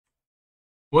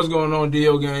What's going on,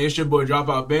 Dio gang? It's your boy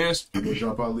Dropout Bands.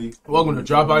 Dropout League. Welcome to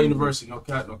Dropout University. No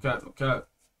cap, no cap, no cap.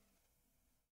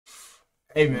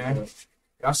 Hey man,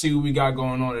 y'all see what we got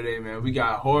going on today, man. We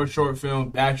got horror short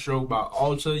film Backstroke by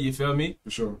Alta. You feel me? For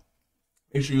sure.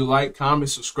 Make sure you like, comment,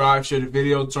 subscribe, share the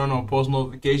video, turn on post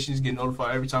notifications, get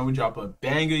notified every time we drop a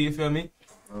banger. You feel me?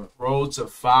 Roll to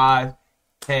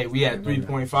 5K. We at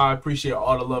 3.5. Appreciate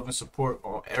all the love and support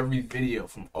on every video,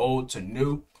 from old to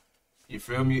new. You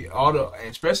feel me?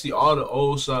 Especially all the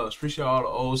old subs. Appreciate all the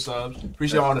old subs.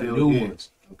 Appreciate all the new ones.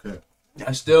 Okay.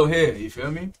 That's still here. You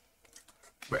feel me?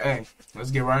 But hey,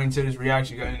 let's get right into this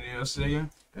reaction. You got anything else to say? Yeah,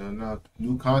 no,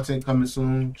 new content coming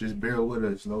soon. Just bear with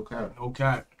us. No cap. No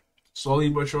cap. Slowly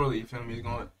but surely. You feel me?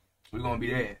 We're gonna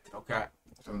be there. No cap.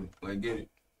 Let's get it.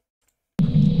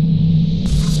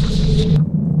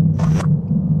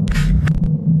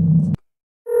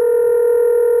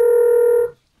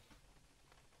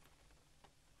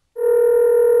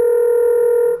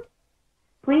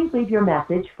 Please leave your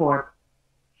message for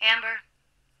Amber.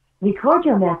 Record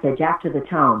your message after the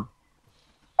tone.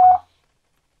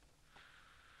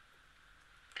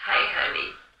 Hey,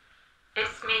 honey.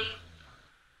 It's me.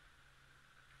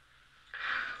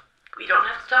 We don't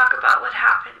have to talk about what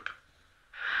happened.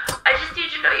 I just need you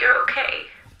to know you're okay.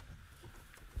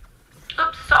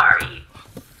 I'm sorry.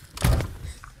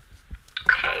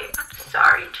 Okay, I'm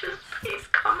sorry. Just please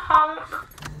come home.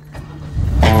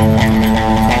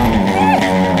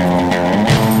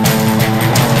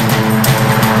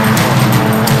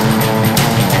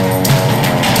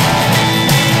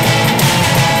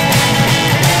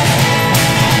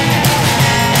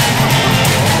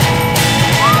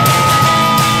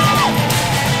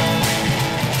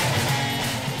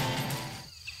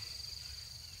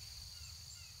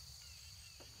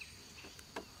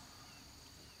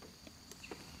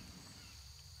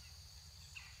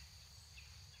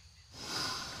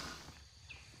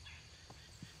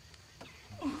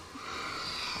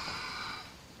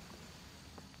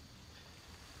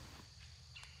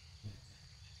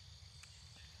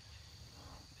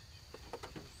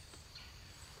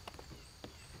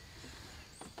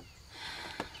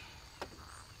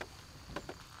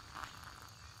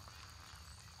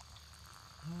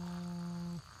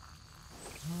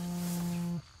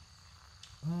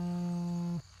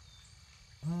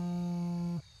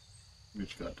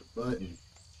 Bitch got the button.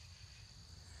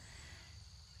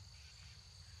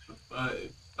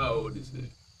 How old is it?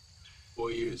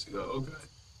 4 years ago. Okay.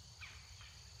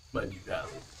 Might be valid.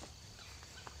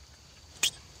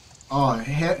 Oh,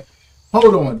 heck.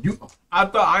 Hold on. I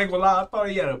ain't gonna lie, I thought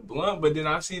he had a blunt, but then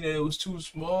I seen that it was too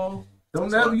small. You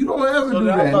don't ever do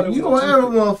that. You don't ever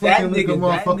motherfucking look a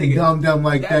motherfucking dumb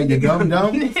like that. You dumb.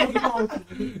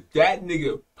 That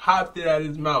nigga popped it out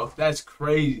his mouth. That's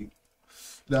crazy.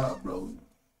 Nah, bro.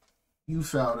 You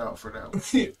found out for that one.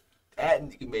 That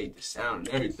nigga made the sound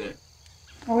and everything.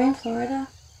 Are we in Florida?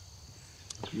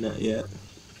 Not yet.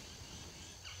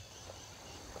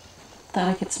 Thought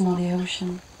I could smell the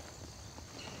ocean.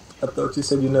 I thought you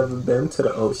said you never been to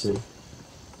the ocean.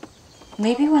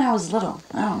 Maybe when I was little.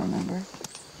 I don't remember.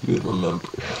 You remember.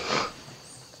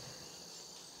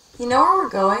 You know where we're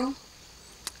going?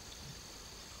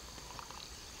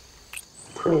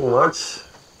 Pretty much.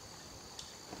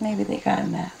 Maybe they got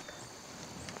him back.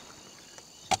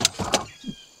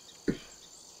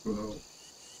 Bro.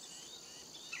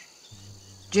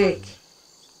 Jake.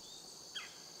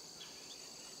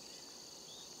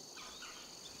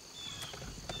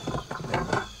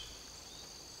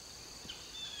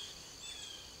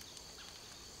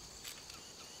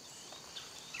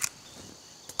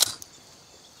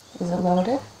 Is it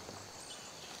loaded?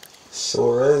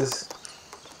 Sure is.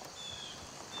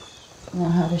 Know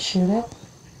how to shoot it?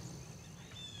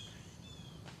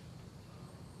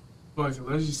 Fuck it,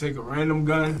 let's just take a random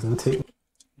gun.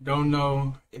 Don't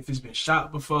know if it's been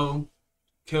shot before,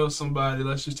 kill somebody.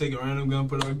 Let's just take a random gun,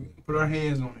 put our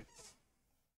hands on it.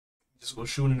 Just go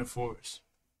shoot in the forest.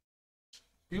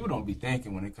 People don't be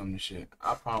thinking when it comes to shit.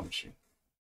 I promise you.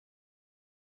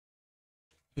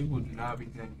 People do not be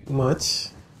thinking. Much.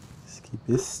 Just keep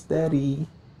it steady.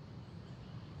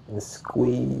 And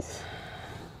squeeze.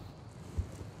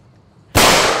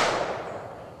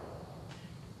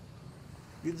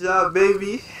 Good job,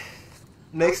 baby.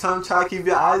 Next time, try to keep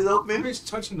your eyes open. Bitch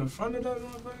touching the front of that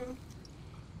motherfucker.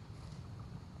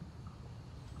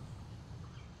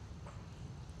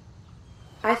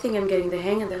 I think I'm getting the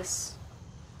hang of this.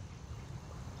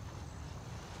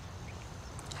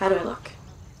 How do I look?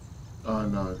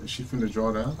 No. Is she finna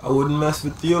draw down? I wouldn't mess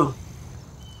with you.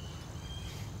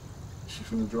 Is she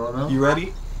finna draw down? You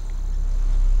ready?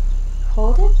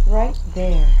 Hold it right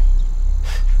there.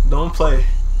 Don't play.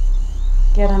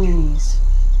 Get on your knees.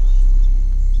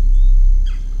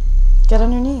 Get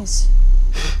on your knees.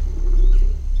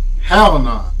 Hell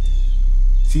no.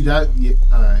 See that? Yeah.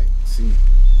 All right.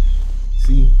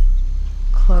 See.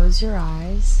 Close your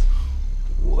eyes.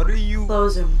 What are you?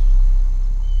 Close them.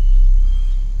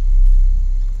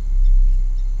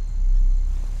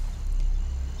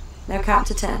 Now count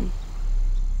to 10.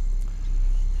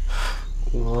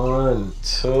 1,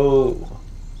 2,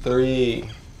 3,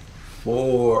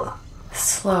 4.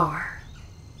 Slower.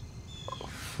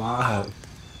 5,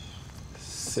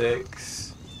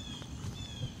 6,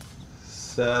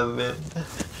 7.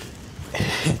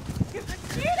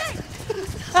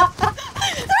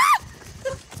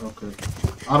 Okay.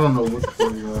 I don't know which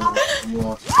one you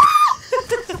want.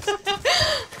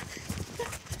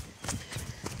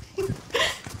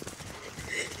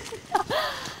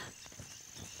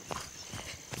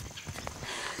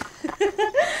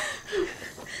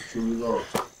 Here we go.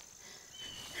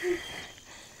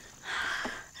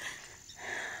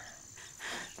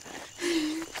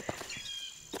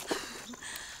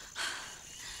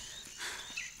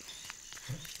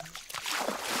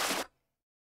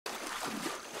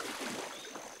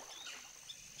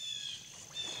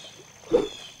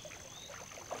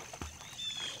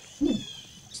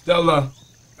 Stella,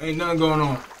 ain't nothing going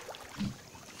on.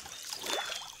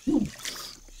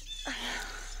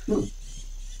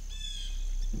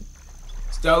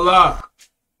 Stella.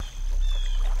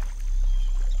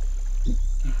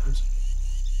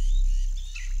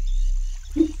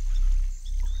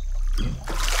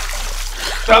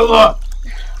 Stella.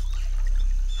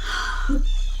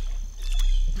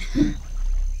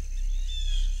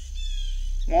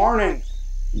 Morning.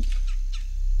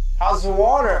 How's the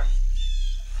water?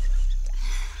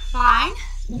 Fine.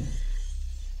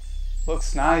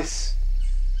 Looks nice.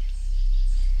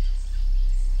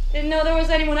 Didn't know there was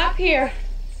anyone up here.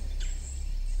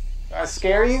 Did I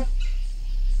scare you?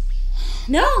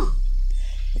 No.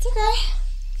 It's okay.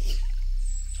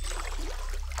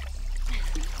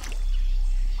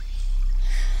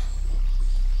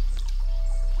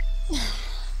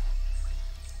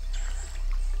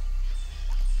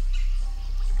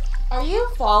 Are you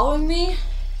following me?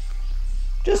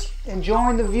 Just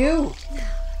enjoying the view.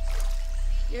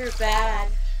 You're bad.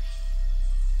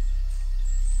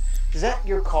 Is that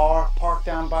your car parked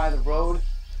down by the road?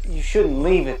 You shouldn't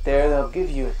leave it there. They'll give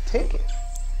you a ticket.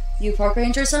 You park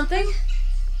ranger or something?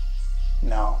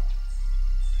 No.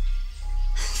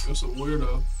 That's a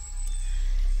weirdo.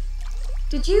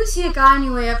 Did you see a guy on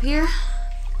your way up here?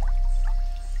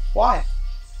 Why?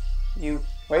 You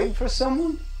waiting for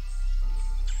someone?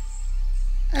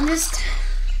 I'm just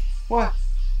What?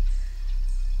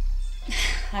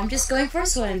 going for a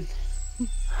swim.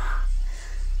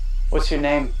 What's your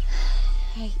name?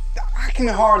 Hey. I can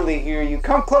hardly hear you.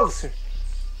 Come closer.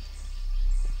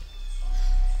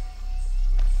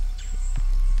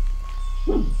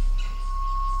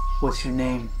 What's your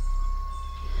name?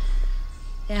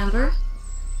 Amber?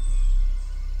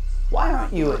 Why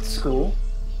aren't you at school?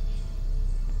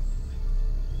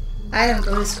 I don't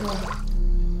go to school.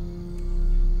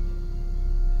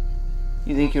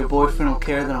 You think your boyfriend will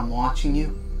care that I'm watching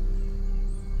you?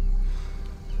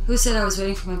 Who said I was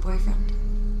waiting for my boyfriend?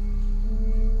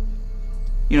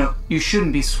 You know, you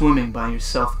shouldn't be swimming by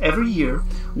yourself. Every year,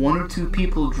 1 or 2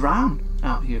 people drown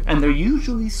out here, and they're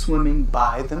usually swimming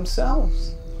by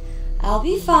themselves. I'll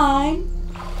be fine.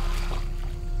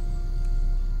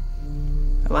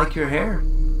 I like your hair.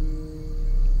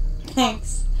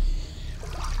 Thanks.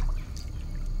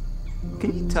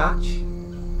 Can you touch?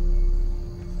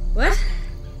 What?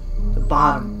 The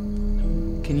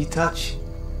bottom. Can you touch?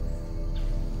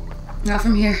 Not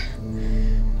from here.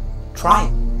 Try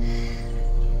it.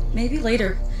 Maybe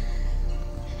later.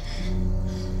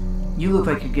 You look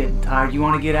like you're getting tired. You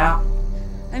want to get out?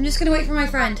 I'm just gonna wait for my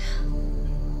friend.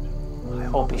 I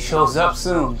hope he shows up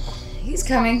soon. He's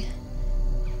coming.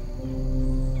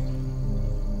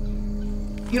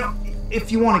 You know,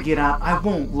 if you want to get out, I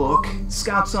won't look.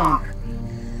 Scout's honor.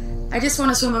 I just want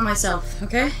to swim by myself,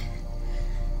 okay?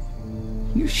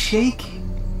 You're shaking.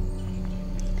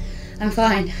 I'm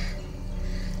fine.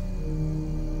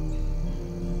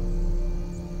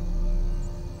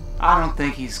 I don't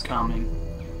think he's coming.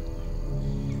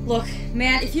 Look,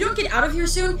 man, if you don't get out of here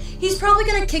soon, he's probably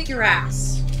gonna kick your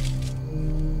ass.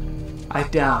 I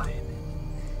doubt it.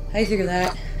 How do you figure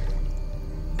that?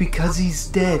 Because he's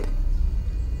dead.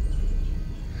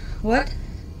 What?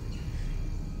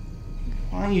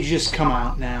 Why don't you just come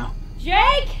out now?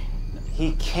 Jake!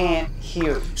 He can't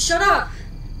hear you. Shut up!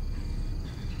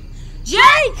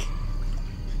 Jake!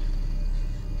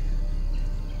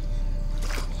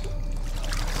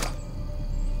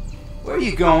 Where are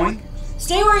you going?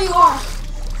 Stay where you are.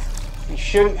 You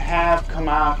shouldn't have come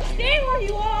out. Stay where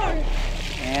you are.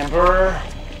 Amber.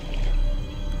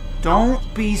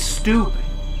 Don't be stupid.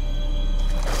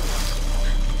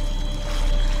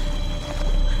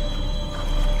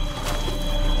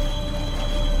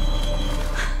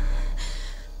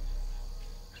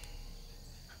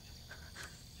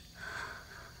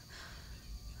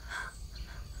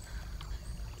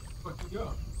 Where'd you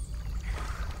go?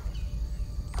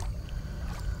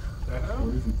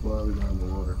 What if he quietly got in the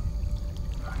water?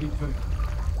 Nah, he couldn't.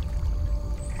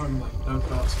 Probably like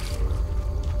ducked off somewhere.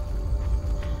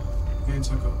 And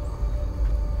took a.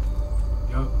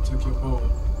 Yup, took your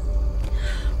pole.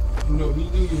 You know, he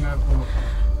knew you had pole.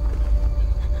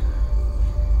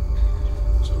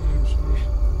 So damn sure.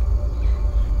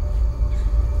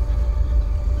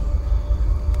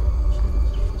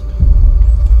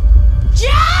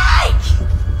 Jake!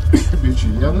 Bitch,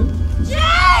 you yelling?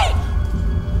 Jake!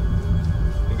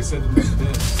 Nigga said to make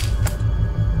this.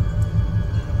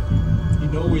 You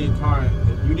know where your car is.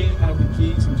 If you didn't have the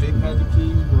keys and Jake had the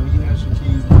keys, well, he has your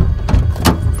keys.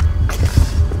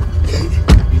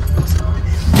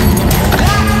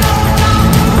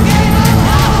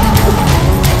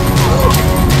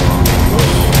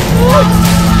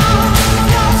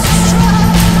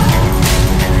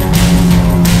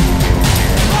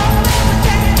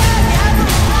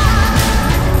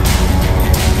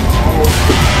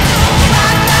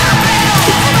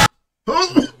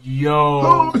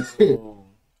 Yo,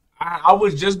 I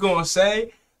was just gonna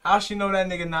say, how she know that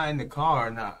nigga not in the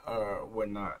car or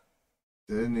whatnot?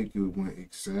 That nigga went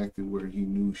exactly where he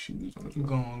knew she was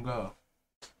Gonna go.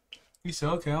 He said,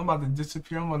 "Okay, I'm about to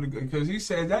disappear. I'm about to go." Because he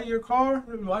said, "Is that your car?"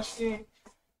 Why she ain't?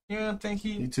 You don't think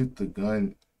He took the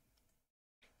gun.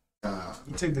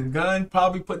 He took the gun,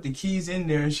 probably put the keys in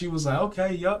there, and she was like,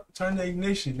 "Okay, yup, turn the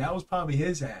ignition." That was probably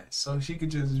his ass, so she could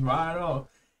just ride off.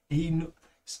 He knew.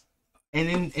 And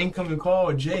then incoming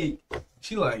call Jake.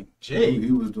 She like, Jake.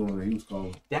 He was doing it. He was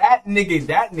calling. That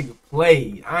nigga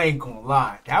played. I ain't gonna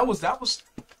lie. That was. I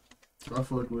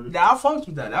fucked with it. I fucked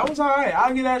with that. That was alright.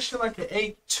 I'll give that shit like an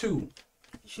 8-2.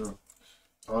 Sure.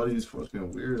 All these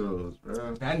fucking weirdos,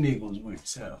 bro. That nigga was weird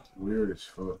as hell. Weird as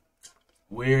fuck.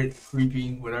 Weird,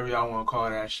 creepy, whatever y'all want to call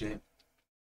that shit.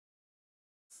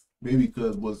 Maybe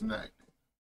because it wasn't acting.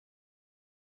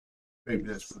 Maybe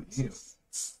that's really him.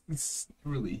 It's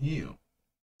really him.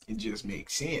 It just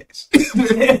makes sense. It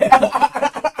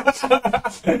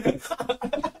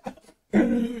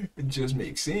just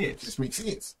makes sense. It just makes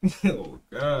sense. Oh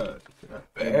God.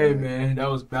 But hey man, that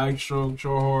was Backstroke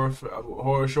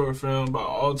horror short film by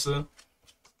Alta.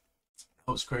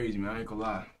 That was crazy, man. I ain't gonna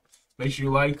lie. Make sure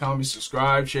you like, comment,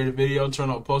 subscribe, share the video, turn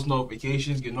on post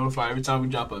notifications, get notified every time we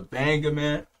drop a banger,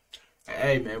 man. And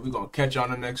hey man, we gonna catch you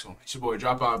on the next one. It's your boy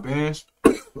Drop Out Bands.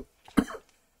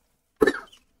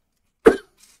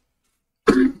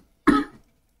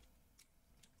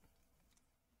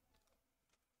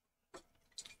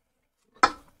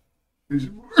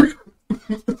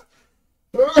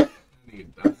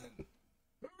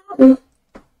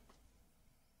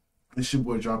 It's your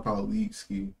boy Drop Out League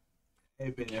Ski.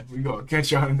 Hey man, we gonna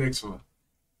catch you on the next one.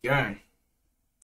 Gang.